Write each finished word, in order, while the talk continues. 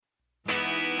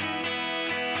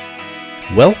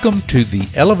Welcome to the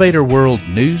Elevator World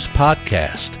News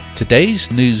Podcast.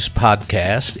 Today's news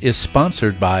podcast is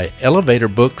sponsored by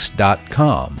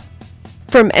ElevatorBooks.com.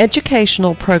 From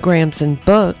educational programs and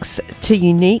books to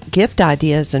unique gift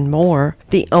ideas and more,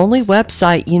 the only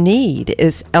website you need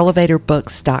is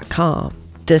ElevatorBooks.com.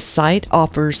 This site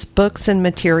offers books and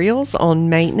materials on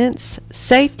maintenance,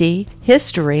 safety,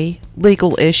 history,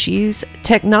 legal issues,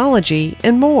 technology,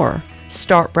 and more.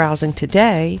 Start browsing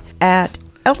today at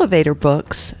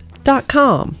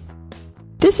ElevatorBooks.com.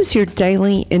 This is your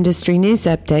daily industry news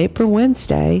update for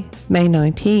Wednesday, May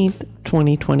 19th,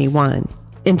 2021.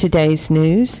 In today's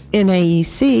news,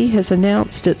 NAEC has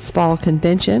announced its fall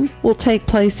convention will take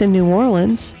place in New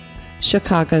Orleans.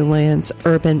 Chicagoland's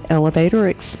Urban Elevator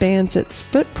expands its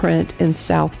footprint in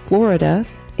South Florida.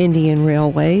 Indian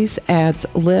Railways adds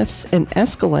lifts and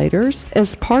escalators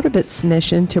as part of its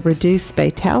mission to reduce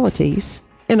fatalities.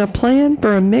 And a plan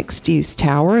for a mixed-use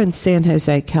tower in San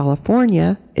Jose,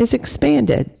 California is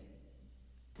expanded.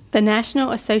 The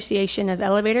National Association of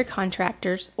Elevator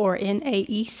Contractors, or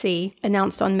NAEC,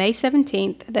 announced on May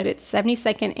 17th that its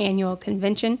 72nd annual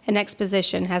convention and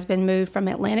exposition has been moved from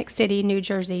Atlantic City, New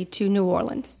Jersey to New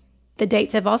Orleans. The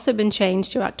dates have also been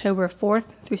changed to October 4th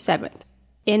through 7th.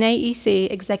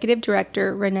 NAEC Executive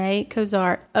Director Renee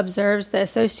Cozart observes the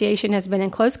association has been in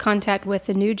close contact with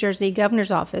the New Jersey Governor's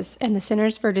Office and the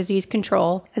Centers for Disease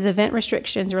Control as event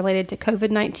restrictions related to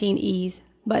COVID-19 ease,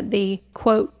 but the,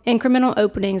 quote, incremental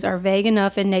openings are vague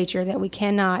enough in nature that we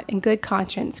cannot, in good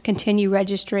conscience, continue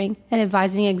registering and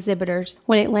advising exhibitors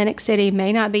when Atlantic City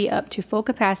may not be up to full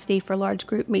capacity for large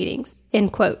group meetings,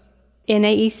 end quote.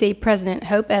 NAEC President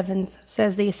Hope Evans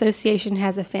says the association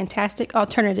has a fantastic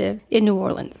alternative in New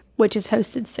Orleans, which has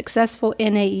hosted successful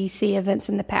NAEC events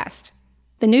in the past.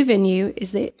 The new venue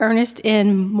is the Ernest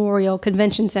N. Memorial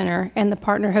Convention Center, and the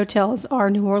partner hotels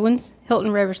are New Orleans, Hilton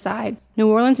Riverside, New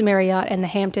Orleans Marriott, and the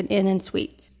Hampton Inn and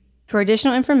Suites. For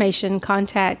additional information,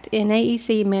 contact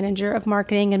NAEC Manager of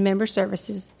Marketing and Member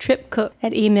Services, Trip Cook,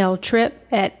 at email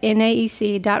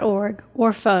trip@naec.org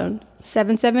or phone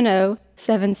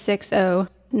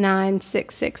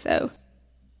 770-760-9660.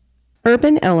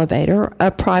 Urban Elevator,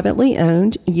 a privately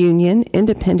owned, union,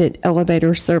 independent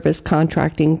elevator service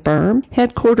contracting firm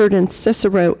headquartered in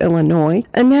Cicero, Illinois,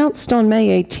 announced on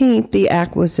May 18th the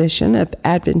acquisition of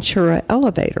Aventura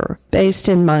Elevator, based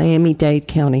in Miami-Dade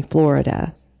County,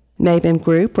 Florida. Maven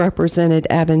Group represented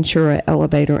Aventura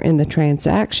Elevator in the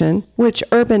transaction, which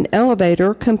Urban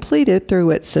Elevator completed through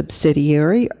its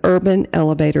subsidiary Urban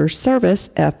Elevator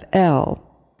Service, FL.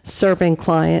 Serving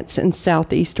clients in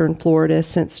southeastern Florida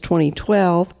since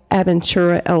 2012,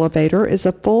 Aventura Elevator is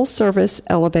a full-service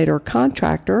elevator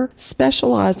contractor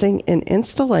specializing in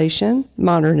installation,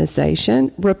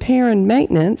 modernization, repair, and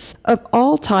maintenance of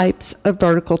all types of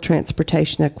vertical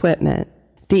transportation equipment.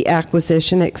 The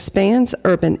acquisition expands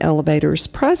Urban Elevator's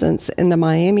presence in the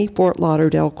Miami-Fort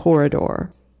Lauderdale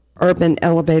corridor. Urban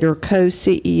Elevator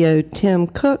co-CEO Tim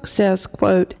Cook says,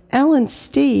 quote, Alan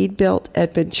Steed built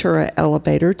Aventura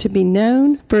Elevator to be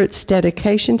known for its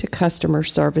dedication to customer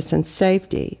service and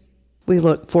safety. We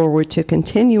look forward to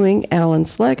continuing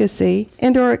Alan's legacy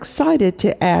and are excited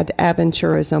to add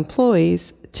Aventura's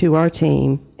employees to our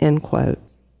team, end quote.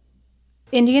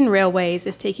 Indian Railways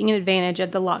is taking advantage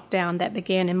of the lockdown that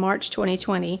began in March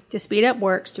 2020 to speed up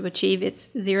works to achieve its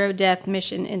zero-death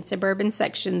mission in suburban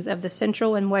sections of the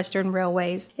Central and Western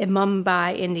Railways in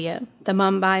Mumbai, India, the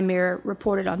Mumbai Mirror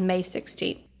reported on May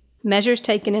 16th. Measures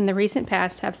taken in the recent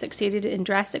past have succeeded in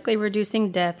drastically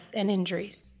reducing deaths and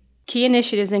injuries. Key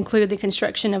initiatives include the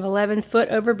construction of 11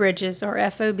 foot-over bridges, or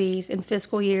FOBs, in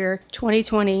fiscal year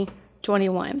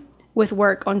 2020-21, with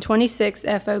work on 26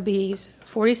 FOBs,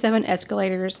 47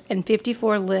 escalators, and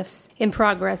 54 lifts in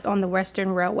progress on the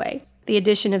Western Railway. The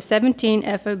addition of 17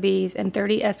 FOBs and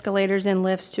 30 escalators and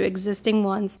lifts to existing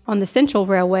ones on the Central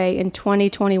Railway in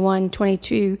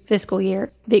 2021-22 fiscal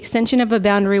year. The extension of a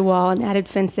boundary wall and added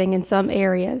fencing in some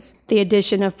areas. The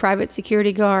addition of private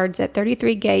security guards at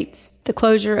 33 gates. The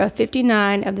closure of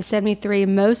 59 of the 73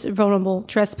 most vulnerable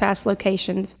trespass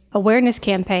locations. Awareness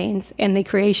campaigns, and the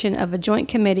creation of a joint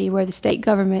committee where the state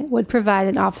government would provide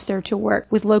an officer to work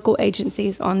with local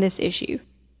agencies on this issue.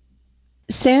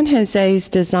 San Jose's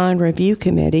Design Review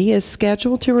Committee is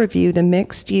scheduled to review the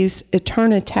mixed-use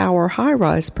Eterna Tower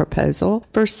high-rise proposal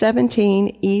for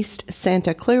 17 East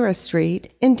Santa Clara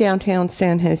Street in downtown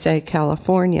San Jose,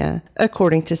 California,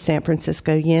 according to San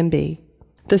Francisco YIMBY.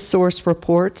 The source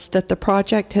reports that the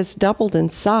project has doubled in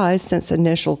size since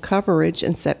initial coverage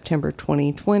in September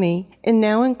 2020 and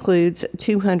now includes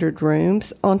 200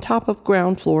 rooms on top of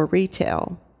ground floor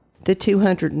retail. The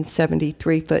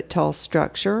 273-foot tall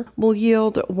structure will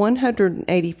yield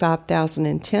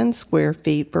 185,010 square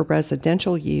feet for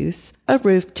residential use, a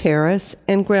roof terrace,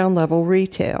 and ground-level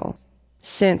retail.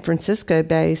 San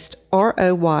Francisco-based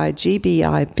ROY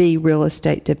GBIV Real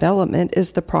Estate Development is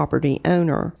the property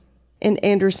owner, and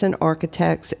Anderson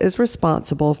Architects is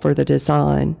responsible for the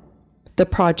design. The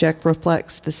project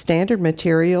reflects the standard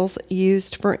materials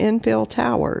used for infill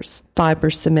towers, fiber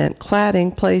cement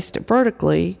cladding placed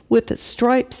vertically with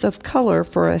stripes of color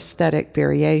for aesthetic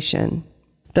variation.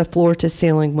 The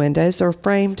floor-to-ceiling windows are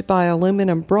framed by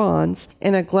aluminum bronze,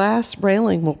 and a glass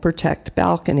railing will protect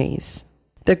balconies.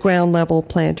 The ground-level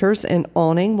planters and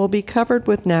awning will be covered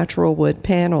with natural wood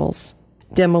panels.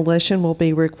 Demolition will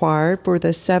be required for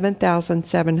the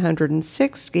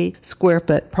 7,760 square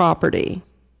foot property.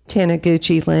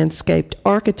 Taniguchi Landscaped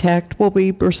Architect will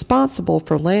be responsible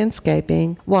for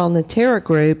landscaping, while Natera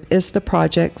Group is the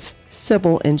project's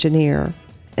civil engineer.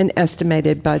 An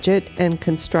estimated budget and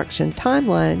construction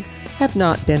timeline have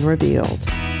not been revealed.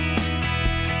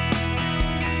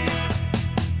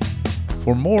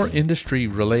 For more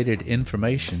industry-related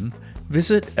information,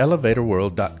 visit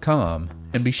elevatorworld.com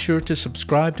and be sure to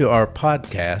subscribe to our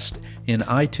podcast in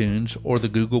iTunes or the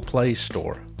Google Play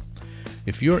Store.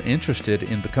 If you're interested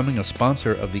in becoming a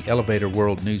sponsor of the Elevator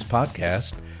World News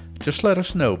Podcast, just let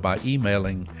us know by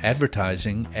emailing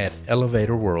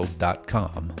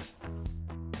advertising@elevatorworld.com.